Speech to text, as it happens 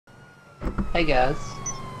Hey guys.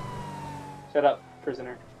 Shut up,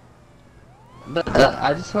 prisoner. But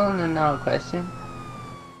I just wanted to know a question.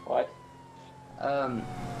 What?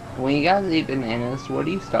 When you guys eat bananas, where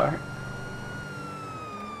do you start?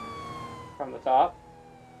 From the top?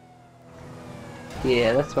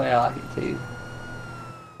 Yeah, that's the way I like it too.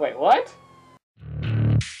 Wait, what?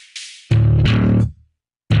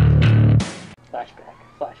 Flashback,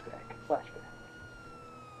 flashback, flashback.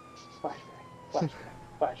 Flashback, flashback,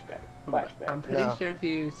 flashback, flashback. I'm pretty sure if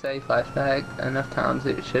you say flashback enough times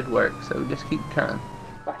it should work, so just keep trying.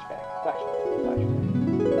 Flashback, flashback,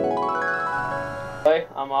 flashback. Hey,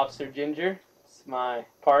 I'm Officer Ginger. It's my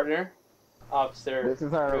partner, Officer This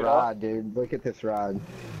is our Rudolph. rod, dude. Look at this rod.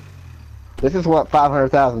 This is what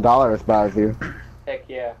 $500,000 buys you. Heck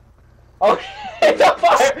yeah. Oh, it's on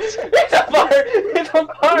fire! It's on fire! It's on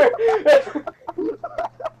fire!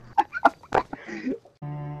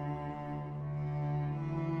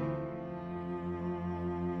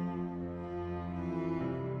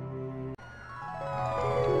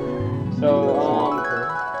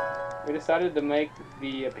 So, we decided to make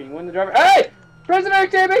the penguin the driver. Hey! Prisoner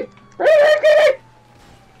activity! Prisoner activity!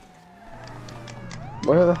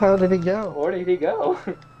 Where the hell did he go? Where did he go?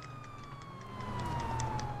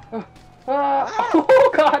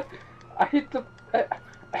 Oh god! I hit the...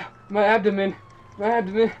 my abdomen. My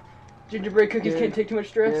abdomen. Gingerbread cookies can't take too much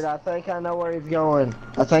stress. Dude, I think I know where he's going.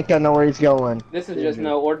 I think I know where he's going. This is just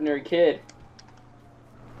no ordinary kid.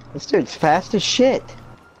 This dude's fast as shit.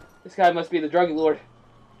 This guy must be the drug lord.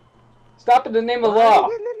 Stop in the name of the law.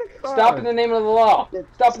 Stop in the name of the law.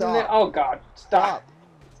 Stop in the name... Oh god. Stop.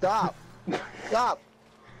 Stop. Stop.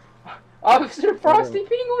 Officer Frosty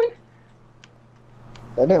Penguin.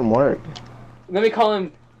 That didn't work. Let me call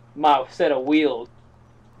him my set of wheels.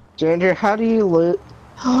 Ginger, how do you loot?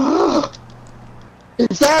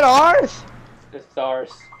 Is that ours? This is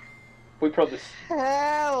ours. We patrol this.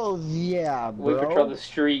 Hell yeah, bro. We patrol the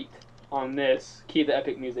street on this. Key the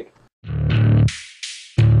epic music.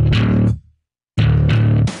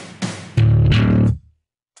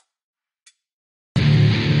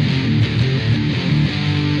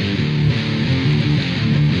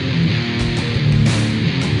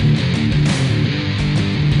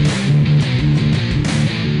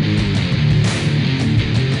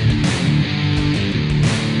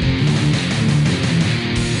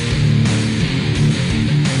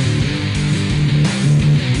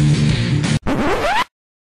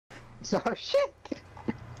 Oh shit.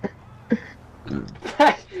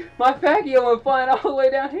 My Pacquiao went flying all the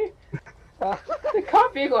way down here. The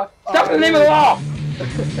cop vehicle. Stop in the name of the law!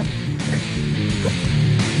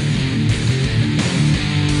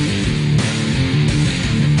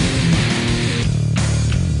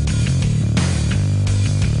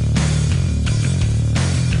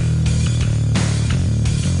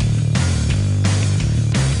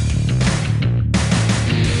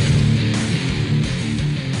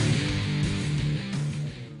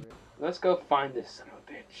 Let's go find this son of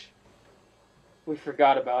a bitch. We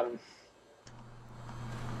forgot about him.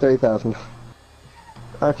 3,000.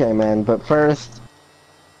 Okay, man, but first,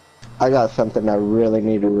 I got something I really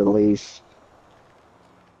need to release.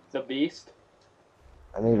 The beast?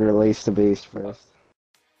 I need to release the beast first.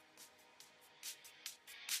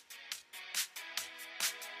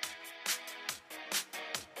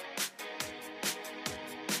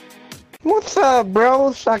 What's up,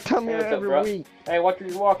 bros? I come Hey, here what's up, every bro? week. Hey, watch where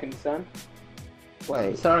you're walking, son.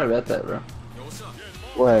 Wait, Sorry about that, bro.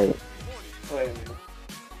 wait. Wait a minute.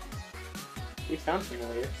 You sound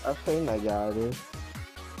familiar. I've seen that guy, dude.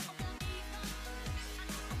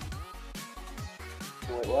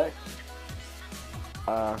 Wait, what?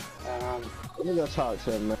 Let me go talk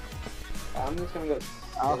to him, man. I'm just gonna go.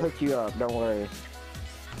 I'll hook you up, don't worry.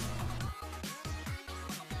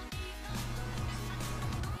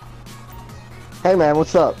 Hey, man,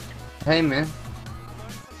 what's up? Hey man.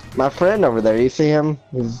 My friend over there, you see him?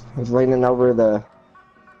 He's leaning over the...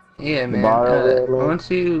 Yeah man. bar over there, man. Once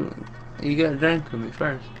you gotta drink with me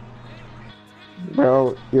first.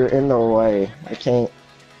 Bro, you're in the way. I can't...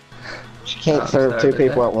 She can't Oh, serve sorry two about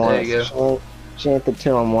people that. at There once. you go. She ain't the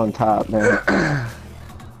two on one top, man.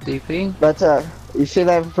 DP? But, you see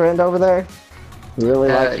that friend over there? He really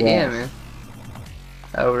likes me. Yeah man.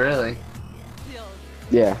 Oh really?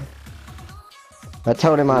 Yeah. I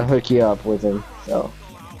told him I'd hook you up with him, so...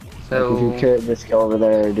 So... If you could just go over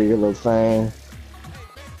there and do your little thing,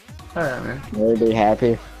 Alright man. really be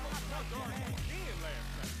happy.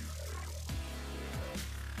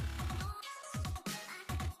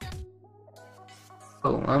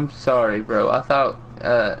 Oh, I'm sorry bro. I thought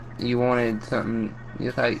you wanted something,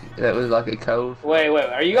 you thought that was like a code. Wait,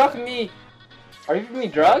 are you offering me? Are you giving me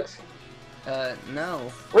drugs?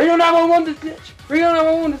 No. Rio 911 this bitch! Rio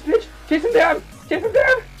 911 this bitch! Chase him down! Chase him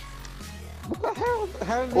down! What the hell?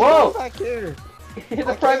 How did he Whoa! go back here? It's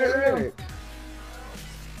I a private can't room. hear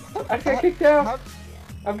I got kicked out. How,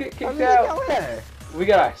 I'm getting how kicked did he out. go there? We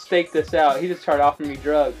gotta stake this out. He just started offering me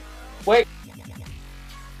drugs. Wait.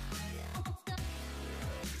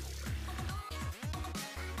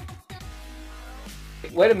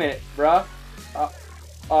 Wait a minute, bruh.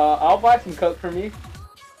 I'll buy some coke from you.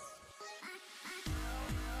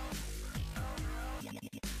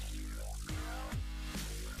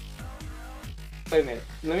 Wait a minute.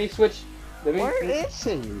 Let me switch. Where is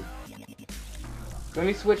he? Let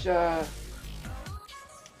me switch. There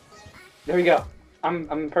we go. I'm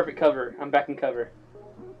in perfect cover. I'm back in cover.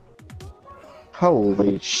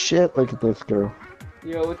 Holy shit! Look at this girl.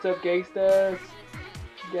 Yo, what's up, gangstas?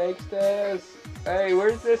 Gangstas. Hey,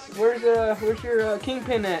 where's your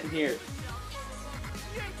kingpin at here?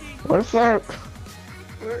 What's that?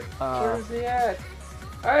 Where's he at?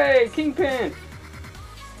 Hey, kingpin.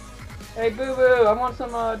 Hey, boo boo. I want some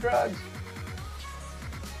drugs.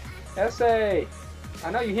 Essay. I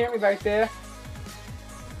know you hear me back there.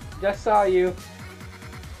 Just saw you.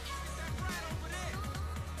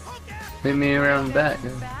 Leave me around back.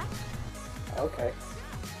 Okay.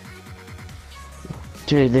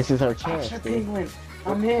 Dude, this is our chance, Officer dude. Penguin.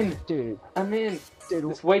 I'm in. Dude, I'm in. dude,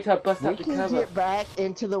 Just wait till I bust we out the can cover. get back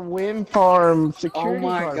into the wind farm Oh security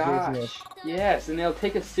my guard gosh. business. Yes, and they'll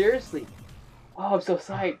take us seriously. Oh, I'm so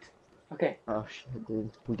psyched. Okay. Oh shit,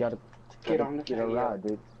 dude. We gotta Get on the get a patio. ride,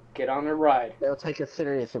 dude. Get on the ride. They'll take us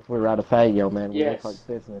serious if we ride a Fagio, man. We Yes. look like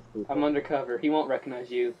business people. I'm undercover. He won't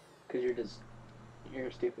recognize you because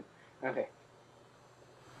you're stupid. Okay.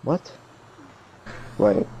 What?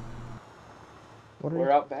 Wait. What are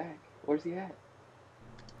We're out back. Where's he at?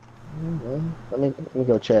 Let me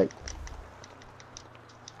go check.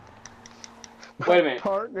 Wait a minute.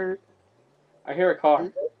 Partner. I hear a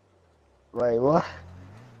car. Wait, what?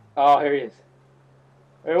 Oh, here he is.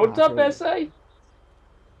 Hey, what's up, here he- SA?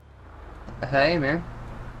 Hey, man.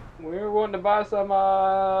 We were wanting to buy some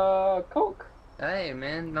coke. Hey,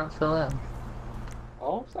 man. Not so loud.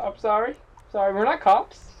 Oh, I'm sorry. Sorry, we're not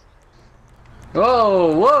cops.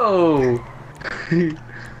 Whoa, whoa.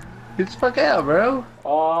 Get the fuck out, bro.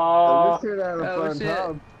 Oh, Let's hear that on Oh, fun shit.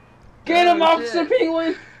 time. get him, Oh, Officer shit.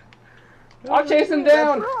 Penguin! I'll chase him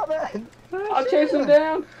down. That's Robin. I'll chase him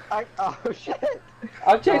down. Oh shit.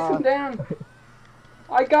 I'll chase him down.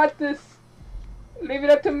 I got this. Leave it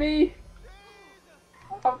up to me.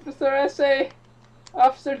 Officer SA.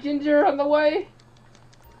 Officer Ginger on the way.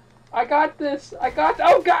 I got this.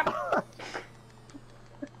 Oh God.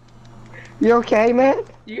 You okay, man?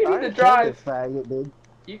 You I need to killed drive. this faggot, dude.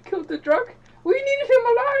 You killed the drunk? We needed him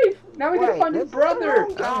alive. Now we gotta Wait, find his this is the brother.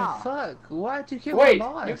 wrong guy. Oh, fuck. Why'd you kill Wait, my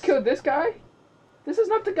boss? you killed this guy? This is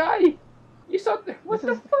not the guy. You saw what This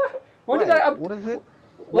the is- fuck? When Wait, did I what is it?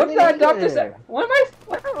 When did I adopt this? here? When am I?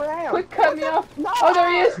 Look around. Quit cutting me off. No. Oh, there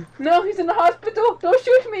he is. No, he's in the hospital. Don't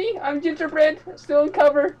shoot me. I'm gingerbread, still in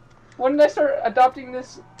cover. When did I start adopting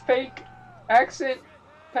this fake accent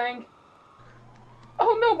thing?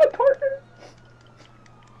 Oh no, my partner.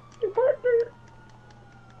 Your partner.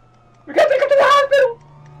 We gotta take him to the